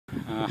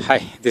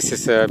Hi, this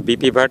is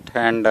BP Bhatt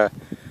and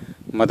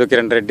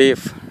Madhukiran Reddy,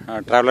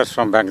 travelers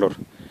from Bangalore.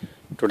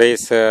 Today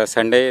is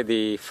Sunday,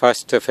 the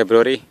 1st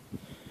February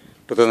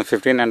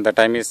 2015, and the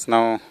time is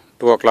now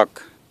 2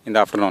 o'clock in the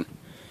afternoon.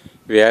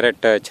 We are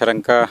at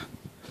Charanka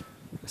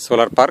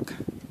Solar Park.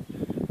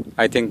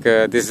 I think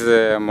this is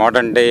a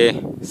modern day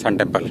sun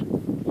temple,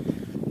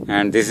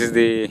 and this is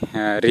the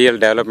real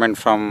development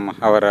from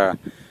our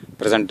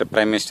present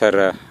Prime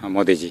Minister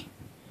Modi ji.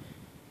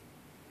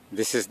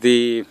 This is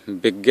the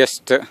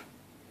biggest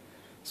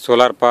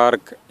solar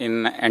park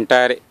in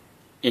entire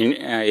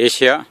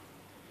Asia,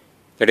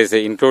 that is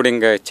including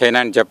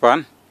China and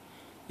Japan,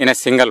 in a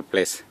single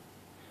place.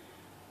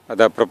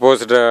 The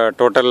proposed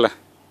total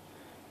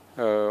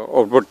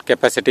output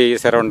capacity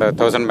is around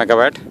 1000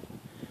 megawatt,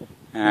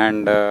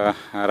 and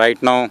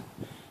right now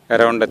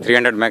around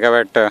 300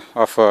 megawatt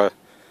of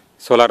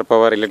solar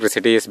power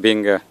electricity is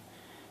being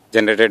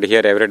generated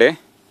here every day.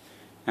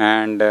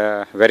 And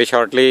very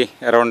shortly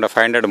around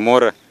 500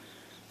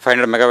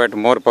 megawatt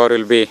more power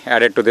will be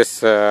added to this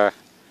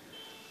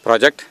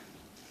project.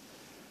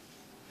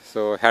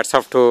 So hats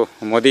off to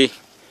Modi.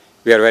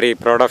 We are very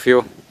proud of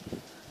you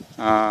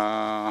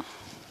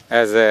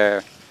as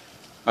a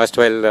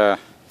erstwhile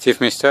Chief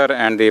Minister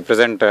and the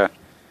present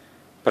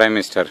Prime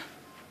Minister.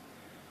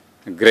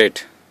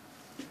 Great.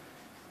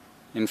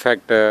 In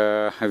fact,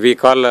 we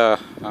call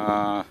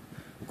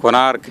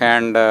Konark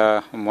and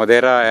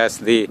Modera as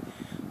the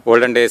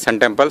olden day sun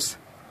temples,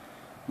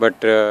 but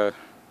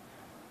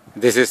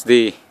this is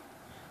the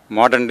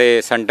modern day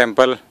sun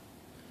temple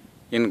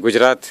in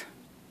Gujarat.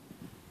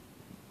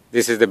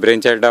 This is the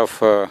brainchild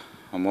of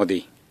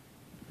Modi.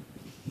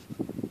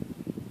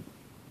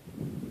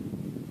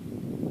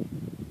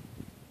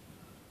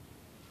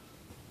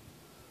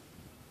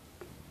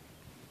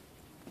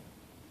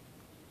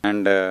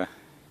 And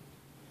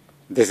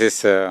this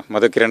is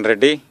Madhukiran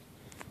Reddy.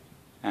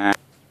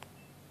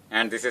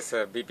 And this is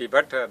BP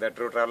Bhatt, the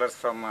true travelers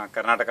from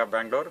Karnataka,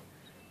 Bangalore,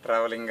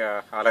 traveling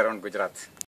all around Gujarat.